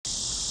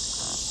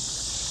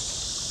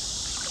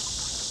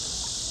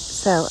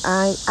So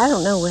I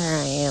don't know where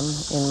I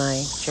am in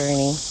my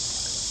journey.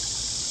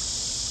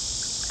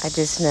 I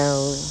just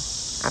know,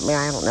 I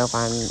don't know if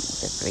I'm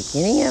at the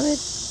beginning of it,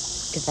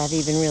 if I've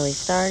even really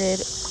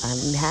started.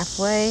 I'm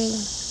halfway.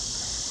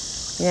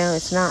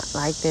 It's not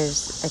like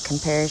there's a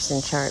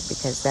comparison chart,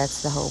 because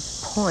that's the whole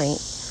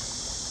point,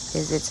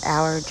 is it's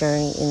our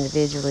journey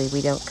individually.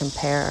 We don't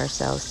compare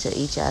ourselves to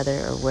each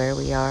other or where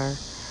we are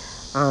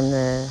on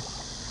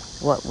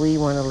what we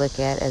want to look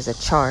at as a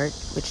chart,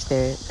 which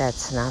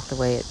that's not the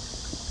way it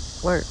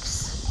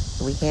works.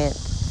 We can't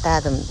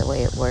fathom the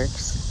way it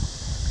works.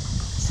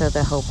 So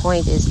the whole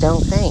point is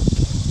don't think.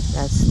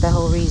 That's the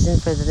whole reason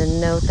for the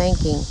no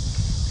thinking,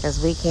 because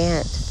we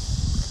can't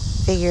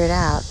figure it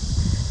out.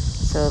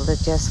 So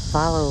let's just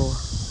follow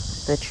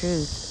the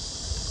truth.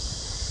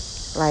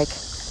 Like,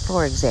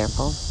 for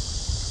example,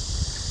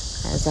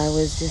 as I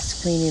was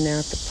just cleaning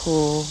out the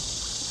pool,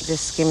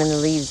 just skimming the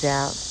leaves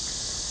out,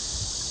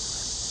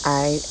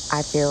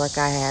 I feel like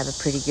I have a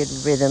pretty good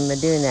rhythm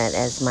of doing that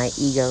as my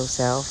ego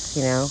self,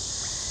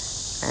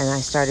 and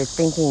I started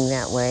thinking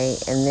that way,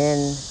 and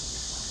then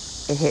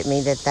it hit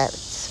me that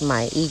that's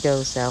my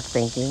ego self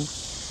thinking,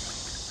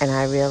 and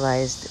I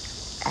realized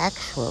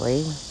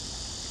actually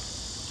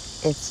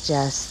it's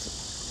just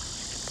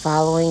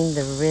following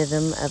the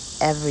rhythm of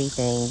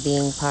everything,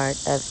 being part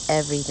of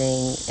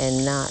everything,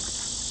 and not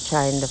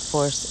trying to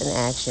force an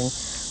action,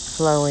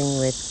 flowing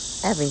with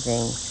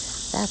everything.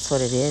 That's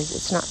what it is.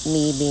 It's not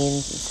me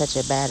being such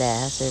a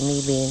badass or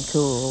me being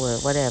cool or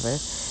whatever.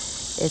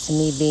 It's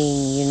me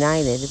being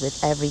united with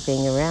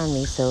everything around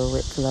me, so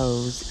it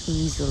flows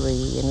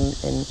easily.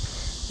 And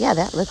yeah,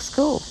 that looks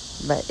cool,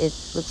 but it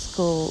looks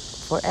cool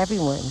for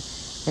everyone,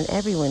 and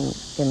everyone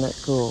can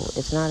look cool.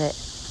 It's not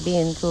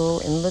being cool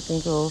and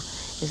looking cool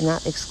is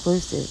not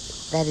exclusive.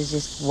 That is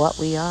just what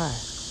we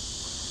are.